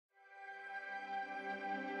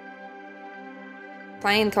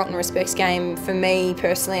Playing the Carlton Respects game, for me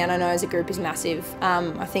personally, and I know as a group, is massive.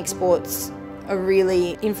 I think sport's a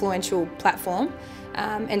really influential platform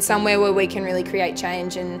and somewhere where we can really create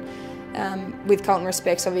change. And with Carlton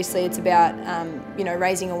Respects, obviously it's about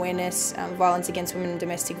raising awareness, violence against women and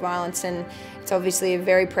domestic violence, and it's obviously a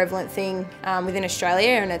very prevalent thing within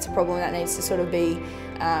Australia, and it's a problem that needs to sort of be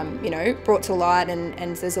brought to light,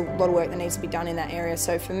 and there's a lot of work that needs to be done in that area.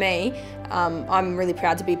 So for me, I'm really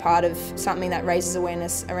proud to be part of something that raises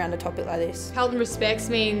awareness around a topic like this. Carlton Respects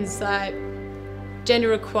means like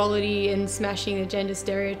gender equality and smashing the gender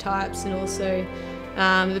stereotypes, and also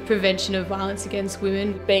the prevention of violence against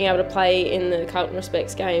women. Being able to play in the Carlton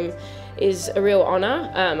Respects game is a real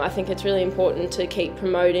honour. I think it's really important to keep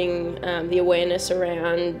promoting the awareness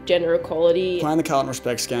around gender equality. Playing the Carlton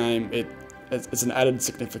Respects game, it's an added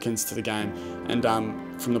significance to the game, and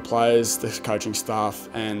from the players, the coaching staff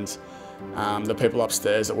and the people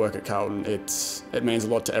upstairs that work at Carlton, it means a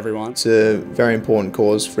lot to everyone. It's a very important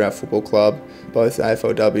cause for our football club, both the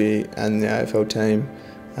AFLW and the AFL team.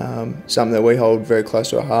 Something that we hold very close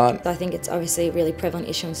to our heart. I think it's obviously a really prevalent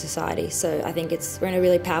issue in society, so I think we're in a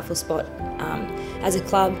really powerful spot as a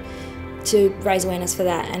club to raise awareness for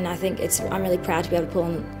that, and I think I'm really proud to be able to pull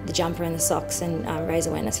on the jumper and the socks and raise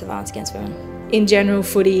awareness for violence against women. In general,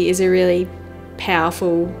 footy is a really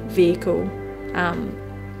powerful vehicle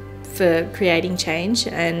for creating change,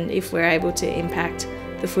 and if we're able to impact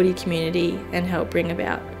the footy community and help bring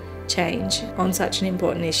about change on such an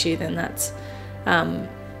important issue, then that's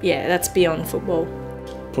beyond football.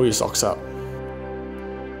 Pull your socks up.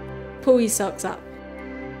 Pull your socks up.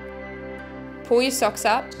 Pull your socks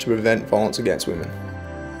up. To prevent violence against women.